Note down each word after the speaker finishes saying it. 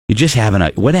you're just having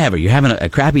you're having a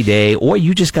crappy day, or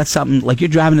you just got something, like you're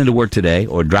driving into work today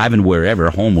or driving wherever,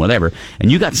 home, whatever, and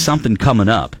you got something coming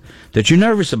up that you're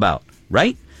nervous about,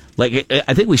 right? Like,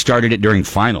 I think we started it during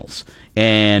finals.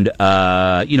 And,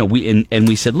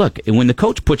 we said, look, and when the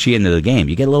coach puts you into the game,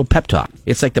 you get a little pep talk.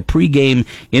 It's like the pregame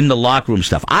in the locker room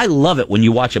stuff. I love it when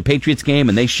you watch a Patriots game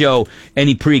and they show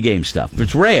any pregame stuff.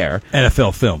 It's rare.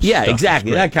 NFL films. Yeah,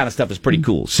 exactly. That kind of stuff is pretty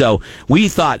cool. So we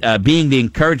thought, being the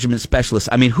encouragement specialist,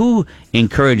 I mean, who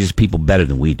encourages people better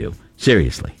than we do?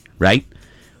 Seriously, right?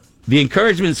 The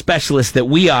encouragement specialist that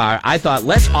we are, I thought,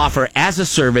 let's offer as a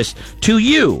service to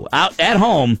you out at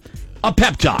home a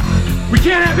pep talk. We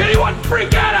can't have anyone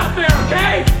freak out there,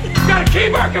 okay? We gotta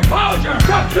keep our composure. We've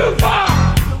come too far.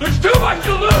 There's too much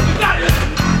to lose. We gotta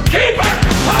keep our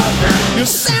composure. You're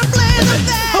sampling the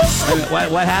best.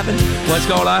 What happened? What's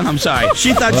going on? I'm sorry.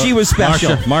 She thought she was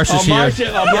special. Marsha's here.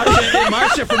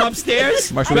 Marsha from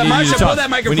upstairs? Marsha, pull that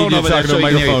microphone over there.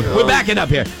 We're backing up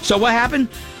here. So what happened?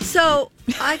 So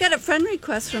I got a friend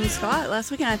request from Scott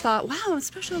last week, and I thought, wow, I'm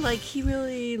special. Like, he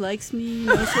really likes me,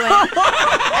 knows who I am.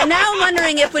 And now I'm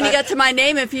wondering if when he got to my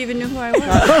name, if he even knew who I was.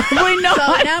 We know.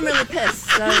 So now I'm really pissed.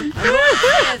 So I'm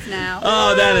now.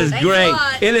 Oh, that is Thanks great. a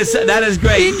lot. That is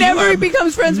great. He never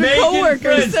becomes friends with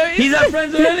coworkers. So He's not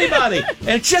friends with anybody. And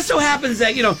it just so happens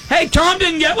that, hey, Tom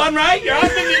didn't get one, right? Your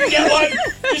husband didn't get one.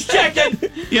 Just checking.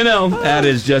 That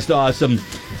is just awesome.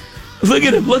 Look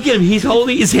at him. He's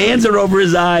holding, his hands are over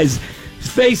his eyes. His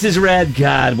face is red.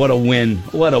 God, what a win.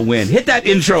 What a win. Hit that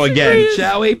intro again,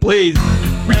 shall we, please?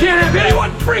 We can't have anyone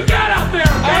freak out there,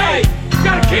 okay? We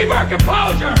gotta keep our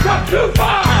composure. We've come too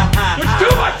far. There's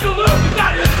too much to lose. We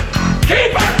gotta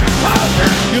keep our composure.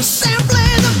 You're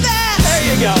sampling the best. There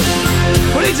you go.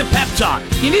 Who needs a pep talk?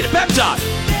 You need a pep talk.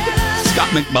 Scott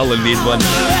McMullen needs one.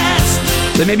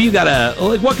 So maybe you got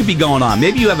what could be going on?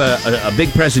 Maybe you have a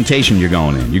big presentation you're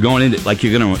going in. You're going in, like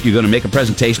you're gonna make a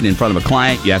presentation in front of a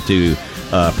client. You have to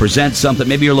present something.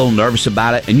 Maybe you're a little nervous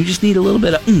about it, and you just need a little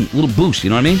bit of little boost. You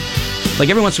know what I mean? Like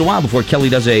every once in a while, before Kelly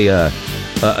does a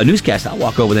newscast, I'll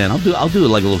walk over there and I'll do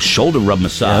like a little shoulder rub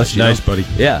massage. Yeah, that's nice, buddy.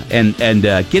 Yeah, and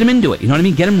get him into it. You know what I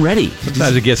mean? Get him ready.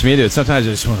 Sometimes it gets me into it. Sometimes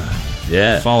I just want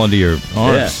to fall into your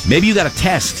arms. Yeah. Maybe you got a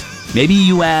test. Maybe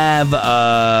you have,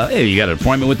 you got an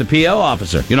appointment with the PO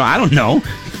officer. I don't know.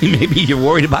 Maybe you're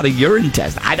worried about a urine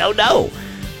test. I don't know.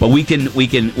 But we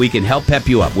can help pep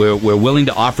you up. We're willing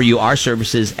to offer you our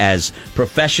services as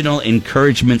professional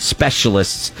encouragement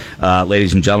specialists,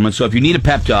 ladies and gentlemen. So if you need a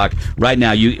pep talk right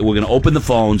now, we're going to open the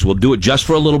phones. We'll do it just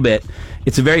for a little bit.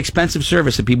 It's a very expensive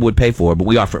service that people would pay for, but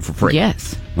we offer it for free.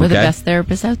 Yes, we're the best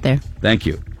therapists out there. Thank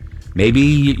you. Maybe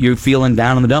you're feeling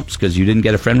down in the dumps because you didn't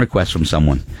get a friend request from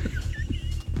someone.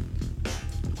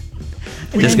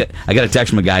 I got a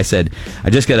text from a guy said,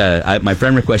 my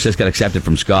friend request just got accepted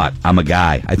from Scott. I'm a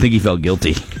guy. I think he felt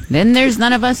guilty. Then there's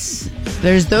none of us.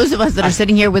 There's those of us that are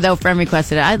sitting here without friend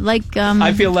requested. I'd like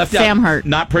I feel left Sam out. Hurt.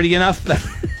 Not pretty enough?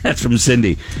 That's from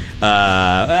Cindy.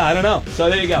 I don't know. So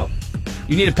there you go.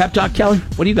 You need a pep talk, Kelly?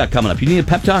 What do you got coming up? You need a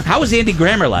pep talk? How was Andy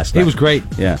Grammer last night? He was great.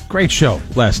 Yeah. Great show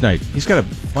last night. He's got a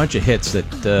bunch of hits that,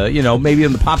 maybe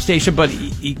in the pop station, but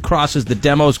he crosses the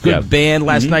demos. Good band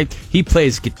last night. He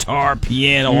plays guitar,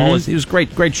 piano, all this. It was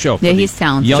great. Great show. Yeah, he's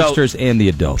talented. Youngsters and the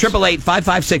adults.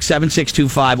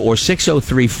 888-556-7625 or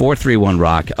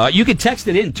 603-431-ROCK. You can text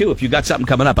it in, too, if you got something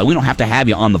coming up. But we don't have to have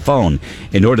you on the phone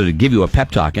in order to give you a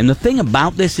pep talk. And the thing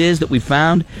about this is that we've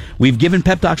given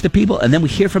pep talks to people, and then we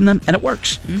hear from them, and it works.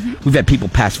 Mm-hmm. We've had people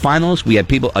pass finals. We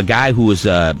had a guy who was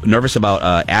nervous about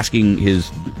asking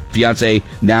his fiance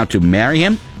now to marry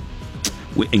him.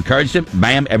 We encouraged him.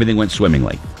 Bam, everything went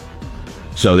swimmingly.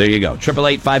 So there you go.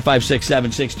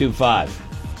 888-556-7625.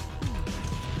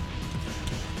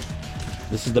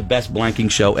 This is the best blanking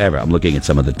show ever. I'm looking at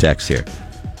some of the texts here.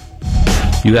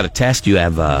 You got a test. You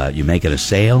have you making a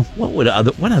sale. What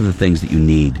other things that you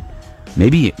need?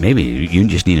 Maybe you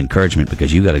just need encouragement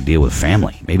because you got to deal with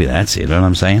family. Maybe that's it. You know what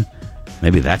I'm saying?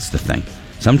 Maybe that's the thing.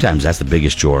 Sometimes that's the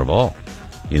biggest chore of all.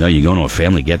 You go to a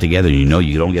family get-together and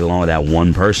you don't get along with that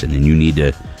one person and you need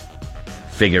to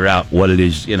figure out what it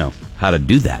is, how to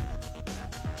do that.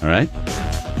 All right?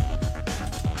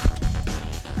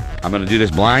 I'm going to do this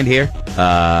blind here.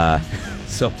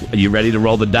 So are you ready to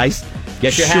roll the dice?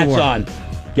 Get your hats on.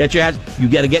 Get your hats. You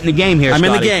got to get in the game here, I'm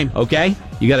Scotty. in the game. Okay?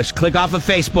 You got to click off of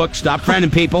Facebook. Stop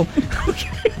friending people.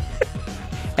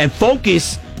 And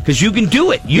focus, because you can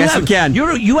do it. You can.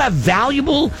 You have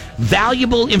valuable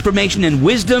information and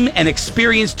wisdom and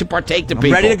experience to partake to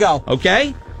people. Ready to go.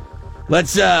 Okay?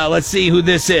 Let's see who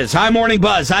this is. Hi, Morning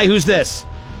Buzz. Hi, who's this?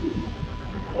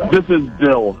 This is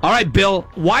Bill. All right, Bill.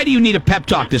 Why do you need a pep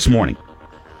talk this morning?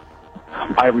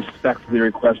 I respectfully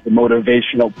request the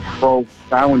motivational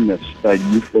profoundness that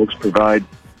you folks provide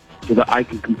so that I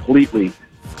can completely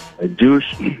reduce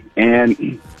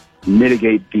and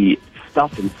mitigate the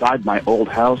stuff inside my old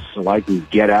house so I can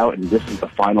get out, and this is the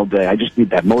final day. I just need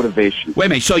that motivation. Wait a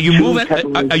minute. So you moving?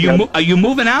 Are you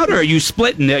moving out, or are you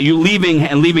splitting? Are you leaving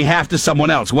and leaving half to someone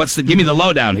else? Give me the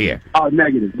lowdown here? Oh,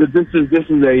 negative. This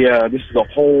is a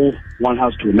whole one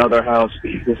house to another house.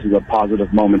 This is a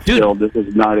positive moment. Dude. Still. This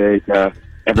is not a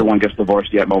everyone gets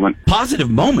divorced yet moment. Positive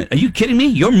moment? Are you kidding me?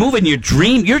 You're moving your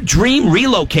dream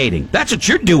relocating. That's what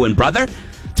you're doing, brother.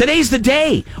 Today's the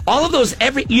day. All of those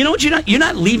you know what you're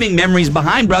not leaving memories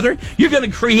behind, brother. You're going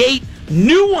to create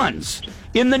new ones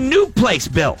in the new place,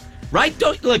 Bill. Right?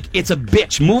 Look, it's a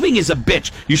bitch. Moving is a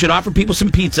bitch. You should offer people some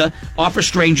pizza, offer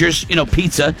strangers,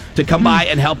 pizza to come by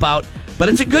and help out. But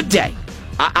it's a good day.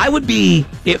 I would be,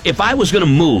 if I was going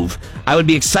to move, I would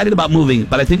be excited about moving,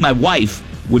 but I think my wife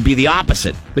would be the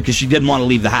opposite because she didn't want to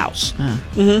leave the house.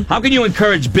 How can you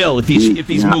encourage Bill if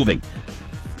he's moving?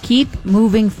 Keep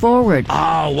moving forward.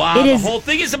 Oh, wow. The whole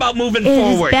thing is about moving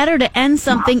forward. It is better to end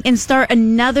something and start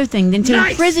another thing than to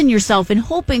Nice. imprison yourself in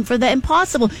hoping for the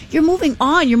impossible. You're moving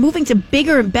on. You're moving to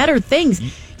bigger and better things.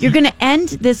 You're going to end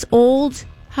this old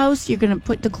house. You're going to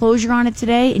put the closure on it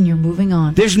today, and you're moving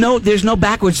on. There's no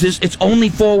backwards. It's only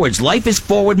forwards. Life is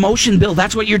forward motion, Bill.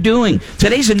 That's what you're doing.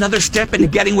 Today's another step into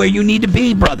getting where you need to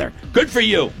be, brother. Good for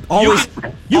you. Always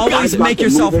guys make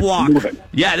yourself walk.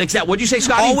 Yeah, exactly. What'd you say,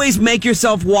 Scotty? Always make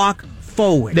yourself walk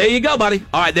forward. There you go, buddy.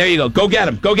 All right, there you go. Go get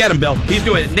him. Go get him, Bill. He's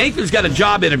doing it. Nathan's got a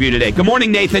job interview today. Good morning,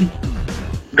 Nathan.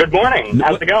 Good morning.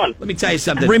 How's it going? Let me tell you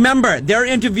something. Remember, they're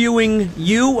interviewing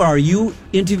you, or are you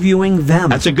interviewing them?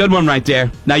 That's a good one right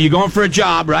there. Now, you're going for a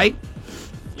job, right?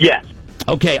 Yes.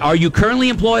 Okay. Are you currently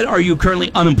employed or are you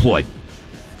currently unemployed?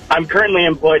 I'm currently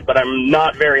employed, but I'm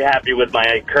not very happy with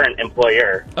my current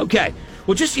employer. Okay.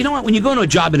 Well, just, you know what? When you go into a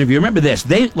job interview, remember this.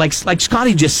 They, like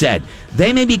Scotty just said,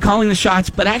 they may be calling the shots,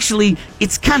 but actually,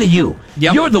 it's kind of you.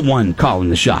 Yep. You're the one calling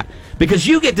the shot because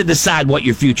you get to decide what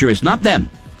your future is, not them.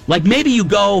 Like maybe you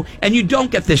go and you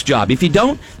don't get this job. If you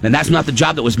don't, then that's not the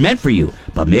job that was meant for you.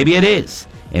 But maybe it is.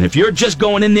 And if you're just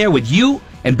going in there with you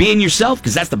and being yourself,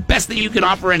 because that's the best thing you can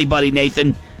offer anybody,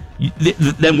 Nathan,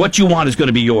 then what you want is going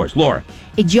to be yours. Laura.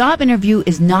 A job interview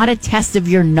is not a test of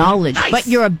your knowledge, Nice. but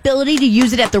your ability to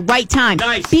use it at the right time.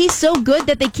 Nice. Be so good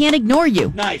that they can't ignore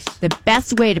you. Nice. The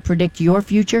best way to predict your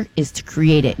future is to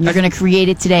create it. And you're going to create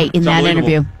it today in that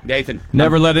interview. Nathan.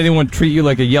 Never let anyone treat you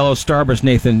like a yellow starburst,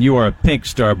 Nathan. You are a pink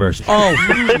starburst. Oh,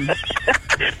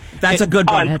 that's a good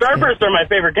Oh, one. and Starbursts are my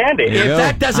favorite candy. If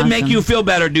that doesn't make you feel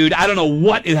better, dude, I don't know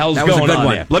what the hell's That was a going good on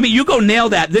one. there. You go nail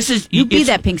that. This is You be it's-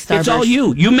 that pink It's all starburst.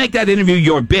 you. You make that interview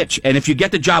your bitch, and if you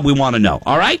get the job, we want to know.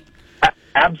 All right?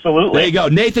 Absolutely. There you go.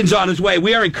 Nathan's on his way.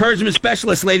 We are encouragement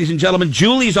specialists, ladies and gentlemen.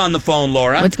 Julie's on the phone,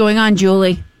 Laura. What's going on,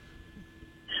 Julie?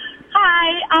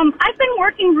 Hi. I've been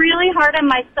working really hard on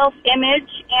my self-image,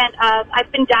 and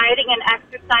I've been dieting and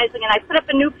exercising, and I put up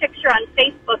a new picture on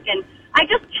Facebook, and I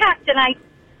just checked, and I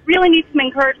really need some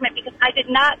encouragement because I did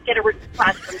not get a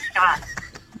request from Scott.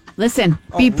 Listen,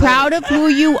 be proud of who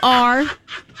you are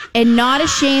and not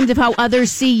ashamed of how others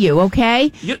see you,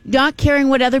 okay? Not caring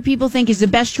what other people think is the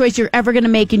best choice you're ever going to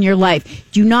make in your life.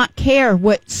 Do not care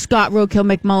what Scott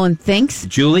Roadkill McMullen thinks.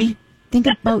 Julie? Think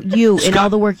about you and all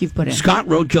the work you've put in. Scott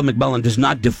Roadkill McMullen does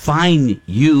not define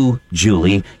you,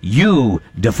 Julie. You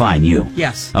define you.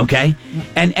 Yes. Okay?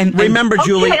 And Remember,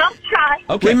 Julie. Okay, I'll try.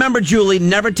 Okay. Remember, Julie,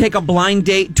 never take a blind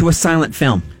date to a silent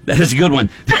film. That is a good one.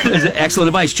 That is excellent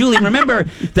advice. Julie, remember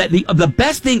that the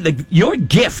best thing, your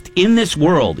gift in this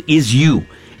world is you.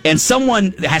 And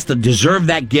someone has to deserve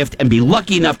that gift and be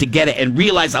lucky enough to get it and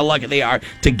realize how lucky they are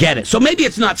to get it. So maybe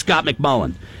it's not Scott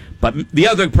McMullen, but the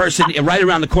other person right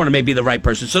around the corner may be the right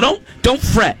person. So don't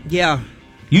fret. Yeah.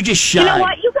 You just shine. You know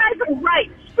what? You guys are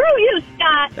right. Screw you,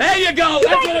 Scott. There you go.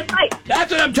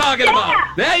 That's what I'm talking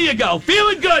about. There you go.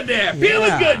 Feeling good there.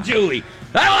 Feeling good, Julie.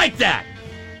 I like that.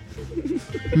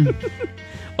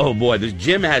 Oh boy,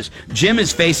 Jim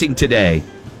is facing today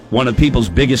one of people's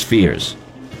biggest fears.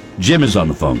 Jim is on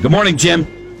the phone. Good morning, Jim.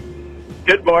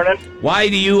 Good morning. Why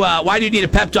do you need a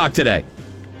pep talk today?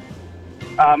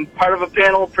 Part of a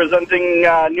panel presenting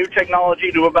new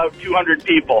technology to about 200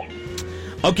 people.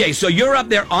 Okay, so you're up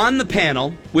there on the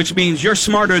panel, which means you're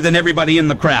smarter than everybody in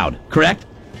the crowd, correct?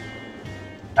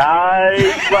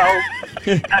 I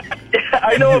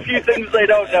know a few things they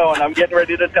don't know, and I'm getting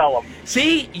ready to tell them.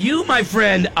 See, you, my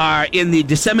friend, are in the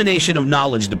dissemination of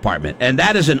knowledge department, and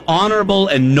that is an honorable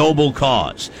and noble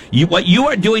cause. What you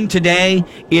are doing today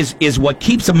is what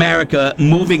keeps America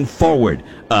moving forward,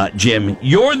 Jim.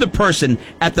 You're the person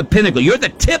at the pinnacle. You're the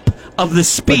tip of the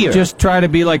spear. But just try to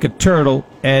be like a turtle,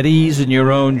 at ease in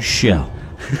your own shell.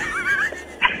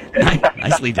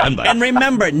 Nicely done, buddy. And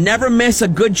remember, never miss a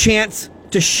good chance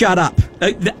to shut up.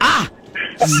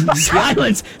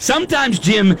 Silence. Sometimes,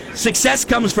 Jim, success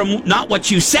comes from not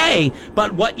what you say,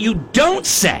 but what you don't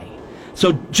say.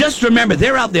 So just remember,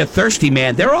 they're out there thirsty,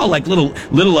 man. They're all like little.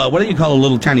 What do you call a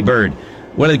little tiny bird?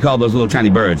 What do they call those little tiny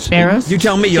birds? Sparrows? You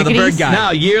tell me, you're the bird guy.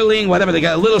 No, yearling, whatever. They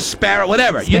got a little sparrow,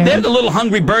 whatever. They're the little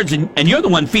hungry birds, and you're the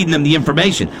one feeding them the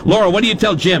information. Laura, what do you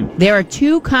tell Jim? There are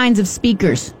two kinds of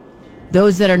speakers.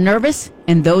 Those that are nervous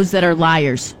and those that are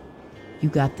liars. You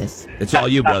got this. It's all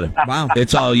you, brother. Wow.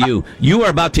 It's all you. You are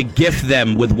about to gift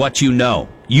them with what you know.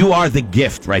 You are the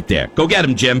gift right there. Go get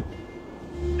him, Jim.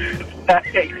 Let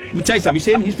me tell you something. You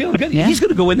see him? He's feeling good. Yeah. He's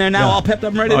going to go in there now all pepped up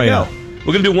and ready to go. Yeah.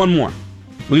 We're going to do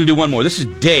one more. This is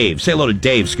Dave. Say hello to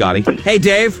Dave, Scotty. Hey,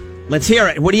 Dave, let's hear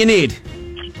it. What do you need?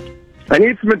 I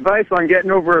need some advice on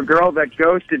getting over a girl that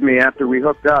ghosted me after we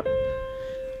hooked up.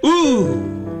 Ooh.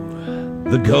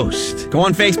 The ghost. Go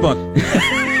on Facebook.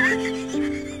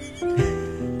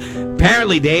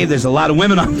 Apparently, Dave, there's a lot of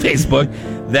women on Facebook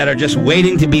that are just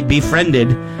waiting to be befriended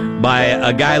by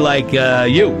a guy like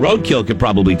you. Roadkill could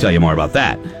probably tell you more about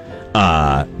that.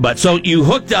 But so you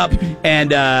hooked up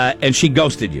and she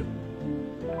ghosted you.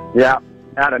 Yeah,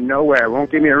 out of nowhere.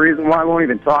 Won't give me a reason why. Won't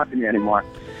even talk to me anymore.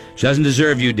 She doesn't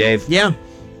deserve you, Dave. Yeah.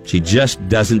 She just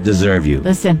doesn't deserve you.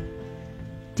 Listen,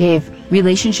 Dave,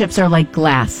 relationships are like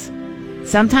glass.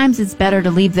 Sometimes it's better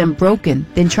to leave them broken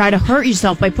than try to hurt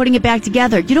yourself by putting it back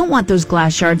together. You don't want those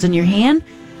glass shards in your hand.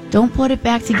 Don't put it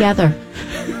back together.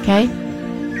 Okay?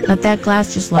 Let that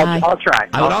glass just lie. I'll try.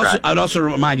 I would also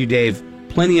remind you, Dave,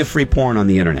 plenty of free porn on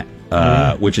the internet,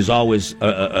 which is always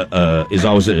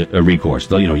a recourse.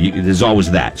 You know, there's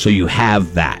always that. So you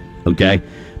have that, okay?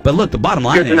 But look, the bottom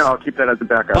line Good to is... know. I'll keep that as a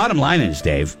backup. Bottom line is,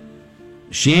 Dave,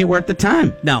 she ain't worth the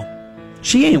time. No.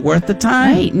 She ain't worth the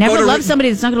time. Right. Never love somebody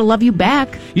that's not going to love you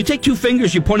back. You take two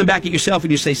fingers, you point them back at yourself,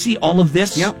 and you say, see, all of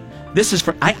this? Yep. This is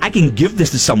for... I can give this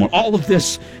to someone. All of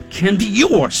this can be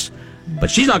yours.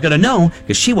 But she's not going to know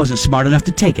because she wasn't smart enough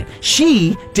to take it.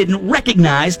 She didn't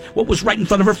recognize what was right in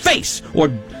front of her face or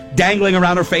dangling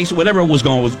around her face or whatever was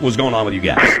going on with you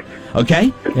guys.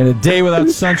 Okay? And a day without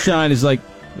sunshine is like,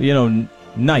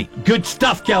 night. Good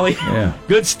stuff, Kelly. Yeah.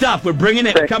 Good stuff. We're bringing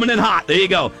it, coming in hot. There you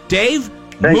go. Dave,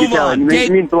 Thank move you, Kelly. on.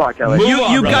 It means a lot, Kelly. Move You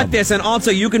on, brother. got this, and also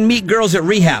you can meet girls at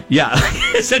rehab. Yeah.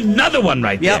 It's another one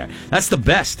right Yep. there. That's the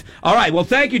best. All right. Well,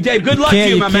 thank you, Dave. Good luck to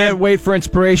You you, my can't man. wait for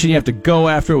inspiration. You have to go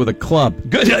after it with a club.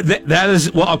 Good. That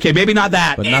is, well, okay, maybe not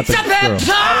that. But not It's the a pep girl.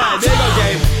 talk. All right, there you go,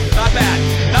 Dave. Not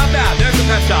bad. Not bad. There's a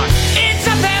pep talk. It's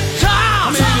a pep talk.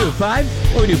 How many did we do? 5?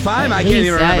 What did we do? 5? I can't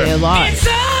even remember. A lot. I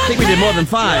think we did more than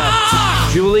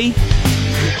 5. Julie,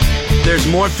 there's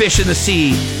more fish in the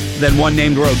sea than one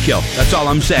named Roadkill. That's all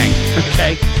I'm saying.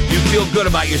 Okay? You feel good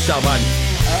about yourself, hon.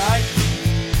 All right?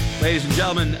 Ladies and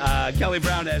gentlemen, Kelly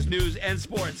Brown has news and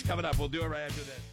sports coming up. We'll do it right after this.